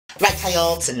Right,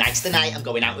 Kyle, tonight's the night I'm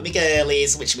going out with my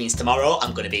girlies, which means tomorrow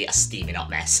I'm going to be a steaming hot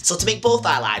mess. So to make both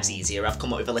our lives easier, I've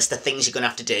come up with a list of things you're going to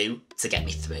have to do to get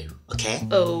me through, okay?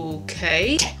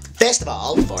 Okay. First of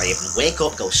all, before I even wake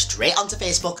up, go straight onto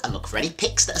Facebook and look for any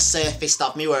pics that are surfaced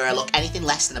of me where I look anything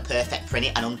less than a perfect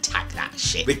prinny and untag that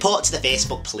shit. Report to the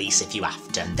Facebook police if you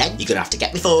have to. And then you're going to have to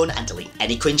get my phone and delete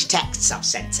any cringy texts I've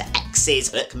sent to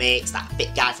exes, workmates, that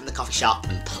fit guy from the coffee shop,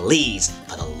 and please,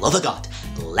 for the love of God,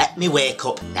 let me wake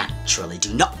up naturally.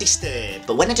 Do not disturb.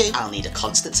 But when I do, I'll need a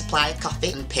constant supply of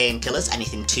coffee and painkillers.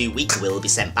 Anything too weak will be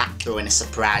sent back. Throw in a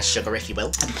surprise sugar if you will.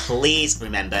 And please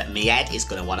remember, my head is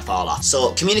going to want to fall off.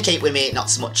 So communicate with me not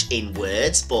so much in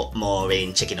words, but more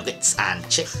in chicken nuggets and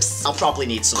chips. I'll probably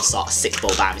need some sort of sick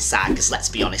bowl by my side, because let's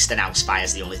be honest, an house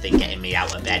fire's the only thing getting me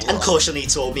out of bed. And of course you'll need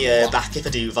to hold me back if I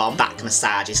do vom. Back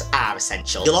massages are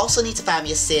essential. You'll also need to find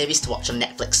me a series to watch on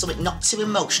Netflix, something not too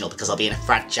emotional because I'll be in a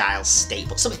fragile state,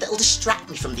 but something that'll distract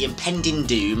me from the impending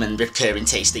doom and recurring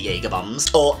taste of Jaeger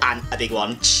bombs. Oh, and a big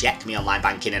one, check me online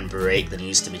banking and break the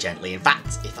news to me gently. In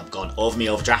fact, if I've gone over my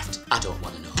overdraft, I don't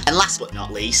want to know. And last but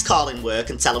not least, call in work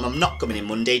and tell them I'm not coming in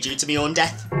Monday due to my own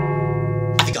death.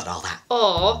 Have you got all that?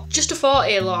 Or, just a thought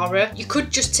here, Laura, you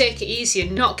could just take it easy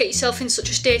and not get yourself in such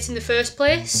a state in the first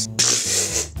place.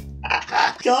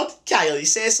 God, Kyle, you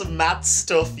say some mad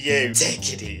stuff, you.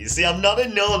 Take it easy, I'm not a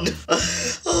nun.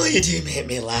 Oh, you do make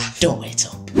me laugh. Don't wait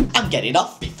up. I'm getting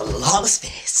off me flawless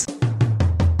face.